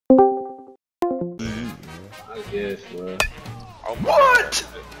I guess, bro. Oh, What?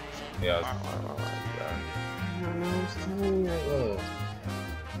 Yeah.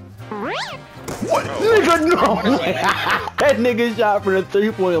 What? Nigga, no! That nigga shot from the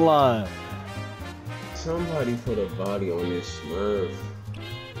 3-point line. Somebody put a body on this Smurf.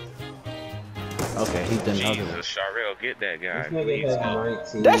 Okay, he's done another one. Jesus, Sharrell, get that guy. This nigga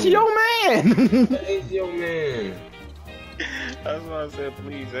has 19. That's your man! That is your man. That's why I said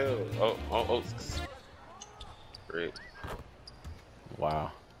please help. Oh. Great.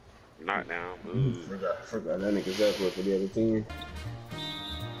 Wow. Knockdown. Forgot that nigga's that for the other team.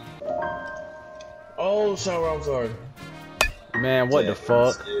 Oh, sorry, I'm sorry. Man, what the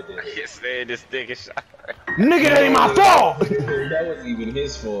fuck? I can't stand this nigga shot. Nigga, that ain't my fault! That wasn't even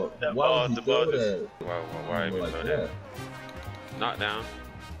his fault. Why would he throw that? Why even throw that? Knockdown.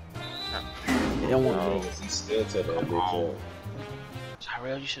 He still took that bitch up.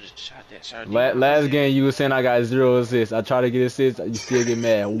 Tyrell, you should have shot that shot. Last game you was saying I got 0 assists. I try to get assists, you still get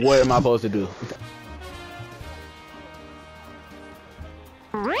mad. What am I supposed to do?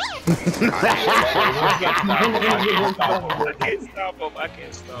 I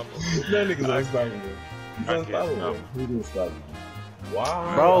can't stop him. That nigga's unstoppable. He's unstoppable. He didn't stop him.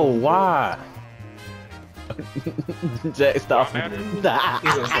 Why? Bro, why? Jack, stop him. He's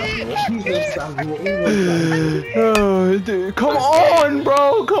unstoppable. He's unstoppable. Oh, dude, come on,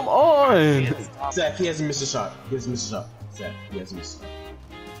 bro, come on. Zach, he hasn't missed a shot. Zach, he hasn't missed a shot.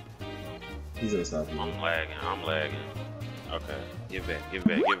 He's unstoppable. I'm lagging. Okay, give it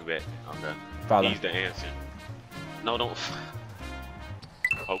back. Okay. Follow. He's the answer. No, don't.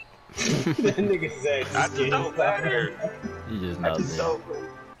 Oh. That nigga Zach I just don't matter. You just know that.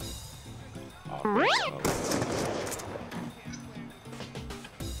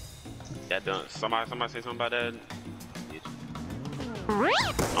 That done. Somebody say something about that.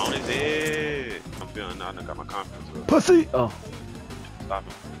 On his head. I'm feeling now. I got my confidence up. Pussy. Oh. Stop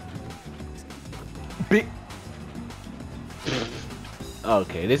him. Big.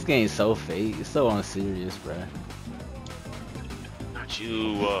 Okay, this game's so fake. It's so unserious, bruh. Not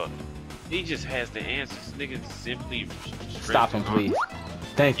you. He just has the answers. Nigga simply. Stop him, please.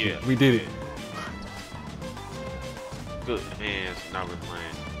 Thank you. Yeah. We did it. Good hands. Now we're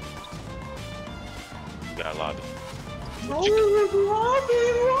playing. You got lobby. I'm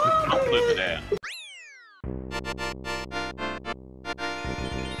flipping that.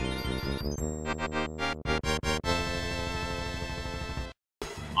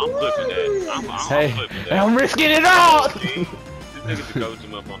 I'm flipping that. I'm flipping that. I'm risking it all. This nigga coach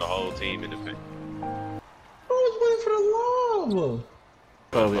him up on the whole team in the paint. I was waiting for the lava.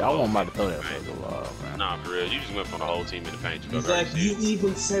 Bro, I want about to throw that for the wall, man. Nah, for real. You just went on the whole team in the paint. Zach, you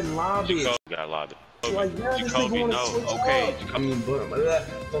even said lobby. You got lobby. Like, yeah, this nigga wanna switch Okay. up. I mean, but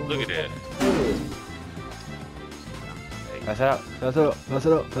Look at that. Pass it out. Pass it up. Pass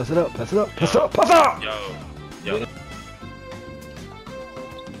it up. Pass it up. Pass it up. Pass it up. Pass it up. Yo.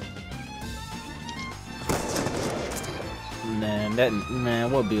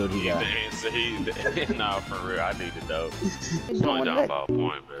 Man, what build he got? Nah, for real, I need to know. It's only down by a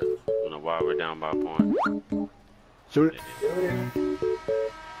point, bro. You know why we're down by a point? Shoot it.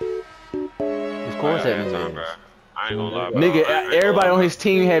 Of course that is. I ain't gonna lie, bro. Nigga, everybody on his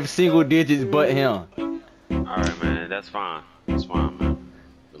team have single digits but him. Alright, man, that's fine. That's fine, man.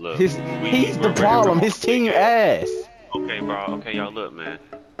 But look, He's the problem. His team ass. Okay, bro. Okay, y'all, look, man.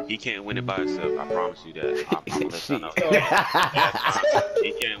 He can't win it by himself. I promise you that. I promise you that.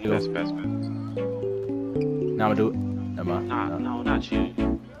 He can't win. That's the best, man. Now I'm gonna do it. Never mind. Nah, no, not you.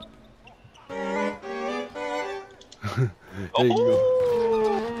 There you go.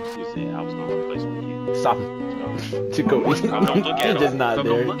 You said I was gonna replace with you. Stop him. Chico, he's just not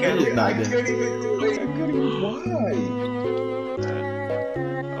there. He's just not there.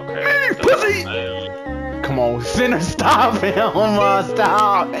 Okay. Pussy! Come on, center, stop him!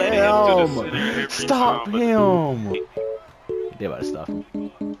 Stop him! Stop him! They about to stop him.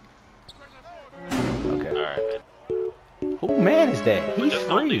 Okay. Alright, man. Who man is that? He's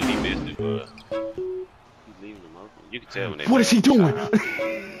free. He missed it, but he's leaving them open. You can tell when they. What is he doing?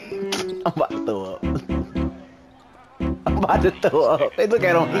 I'm about to throw up. I'm about to throw up. Hey, look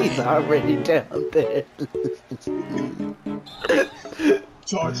at him. He's already down there.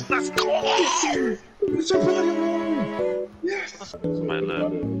 Charge. Let's go! Yes! Somebody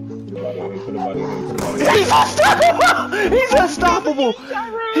left. He's unstoppable!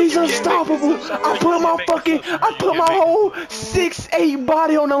 He's unstoppable! I put my whole 6'8"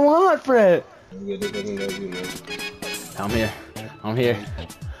 body on the line, Fred. I'm here.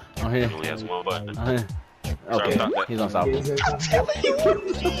 He only has one button. Okay, Stop that. he's unstoppable.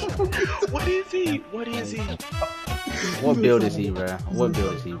 What is he? What is he? What build is he, bro? What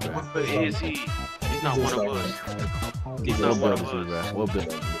build is he, bro? What is he? He's not one of us. He's What not one build of is he, bro? us. What build?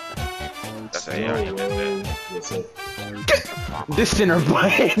 That's a AR. You missed that. This center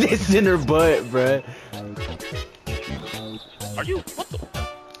butt, this center butt, bro. Are you? What the?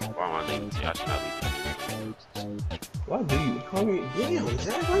 Why am I leaving? I should not leave. Why do you call me? Damn,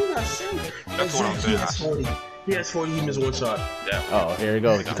 Zach, why you not saying? That's what I'm saying. He has 40. He has 40. He missed one shot. Yeah. Oh, here we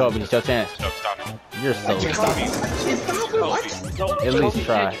go. Jacoby, it's your chance. No, stop him. You're so Jacoby. At least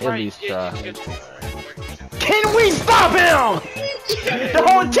try. At least try. Can we stop him? The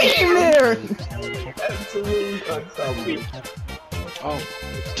whole team there. Absolutely unstoppable. Oh,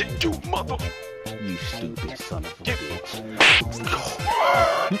 get you, mother. You stupid son of a bitch.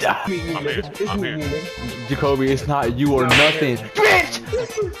 I'm here. Jacoby, it's not you or nothing. Bitch!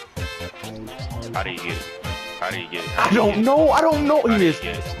 How did he get it? How did he get it? I don't know. I don't know. How He did is. he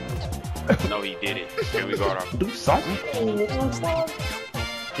get it? No, he did it. Here we go. Do something.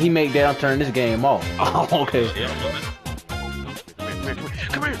 He made down turn this game off. Oh, okay.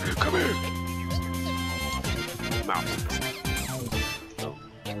 Come here. Come here. Mouth.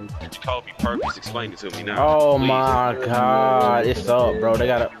 Jacoby Purpose, explain it to me now. Oh please. my God, it's up, bro. They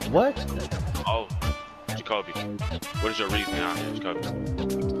got a what? Oh, Jacoby, what is your reasoning out here, Jacoby?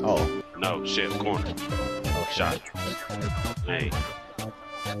 Oh, No, shit, corner. oh, Shot. Hey,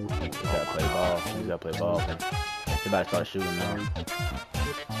 You gotta play ball. You gotta play ball. You about to start shooting now.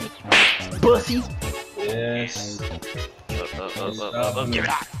 Pussy. Yes. give it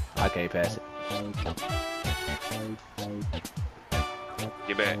out. I can't pass it.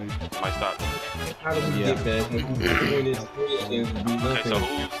 Get back. Might stop. How do we Yeah. get back when we doing this three against do Okay, so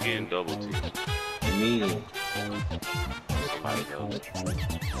nothing? who's getting double teamed? Me. Somebody else.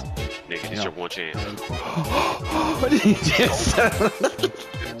 Nigga, this your one chance. What did he just say?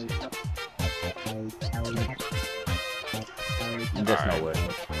 There's no way.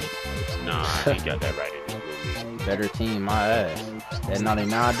 Nah, I ain't got that right in this movie. Better team, my ass. That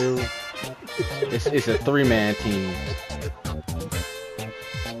 99 dude. It's a 3-man team.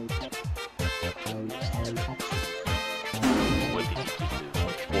 What did you just do?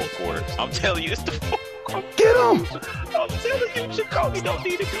 Fourth quarter. I'm telling you, it's the fourth quarter. Get him! I'm telling you, Jacoby don't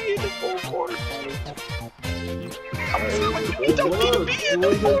need to be in the fourth quarter. I'm telling you, he don't need to be in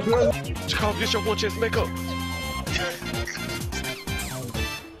the fourth quarter. Jacoby, this your one chance to make up.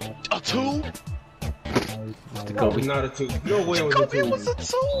 A two? Jacoby, Not a two. No way it was a Jacoby two. was a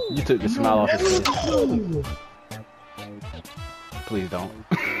two. you took the smile off his Let's face. go. Please don't.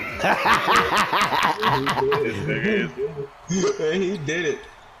 He did it.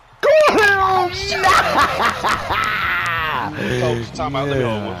 Go him! Time out. Let me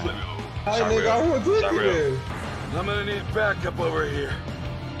hold one. Hey, nigga, I want to Sorry. do I'm gonna need backup over here.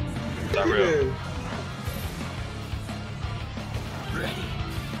 Tyrell. this.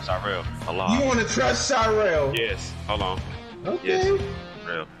 Tyrell, You alive. want to trust Tyrell? Yes. Hold on. Okay. Yes.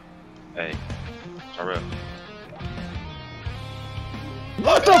 Tyrell. Hey. Tyrell.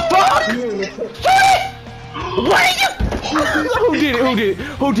 What the fuck? Wait! Who did it? Who did it?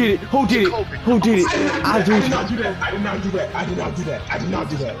 Who did it? Who did it? Who did it? I I do. did not do that. I did not do that. I did not do that. I did not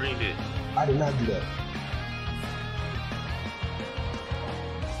do that. Screened it. I did not do that.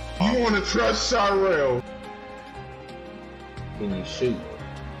 You want to trust Tyrell? Can you shoot?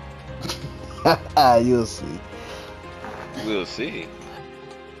 You'll see. We'll see.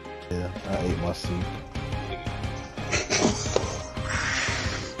 Yeah, I ate my seat.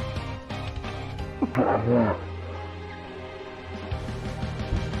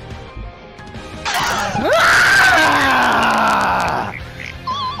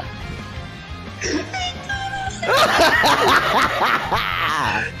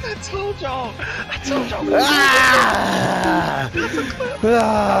 I told y'all.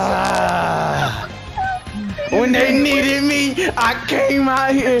 When they needed me, I came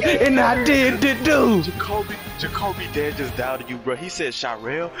out here and I did the do. Jacoby dad just doubted you, bro. He said,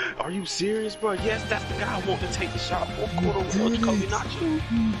 Shirel, are you serious, bro? Yes, that's the guy I want to take the shot. Fourth quarter was Jacoby, not you.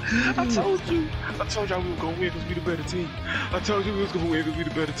 I told you. I told y'all we were going to win because we the better team. I told you we was going to win because we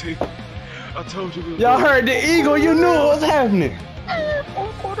the better team. I told you we was Y'all gonna heard the eagle, you knew what was happening. win.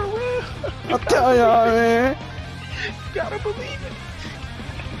 Fourth quarter win. I'm telling y'all, man. You gotta believe it.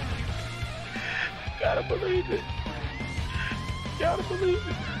 You gotta believe it. You gotta believe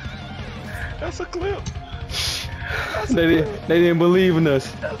it. That's a clip. They didn't believe in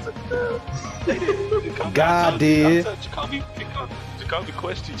us. They didn't. God did. Jacoby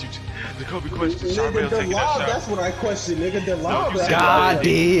questioned you. Jacoby questioned Nigga, Shirel the taking law, that that's shot. what I question, nigga. The law. You said God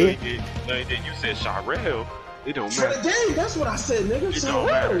did. No, you said Shirel. It don't For the matter. game, that's what I said, nigga. It don't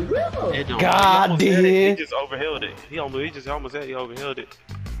matter. It don't God matter. He did. just overheld it. He just almost said he overheld it.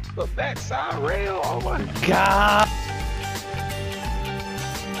 But backside rail, oh my God.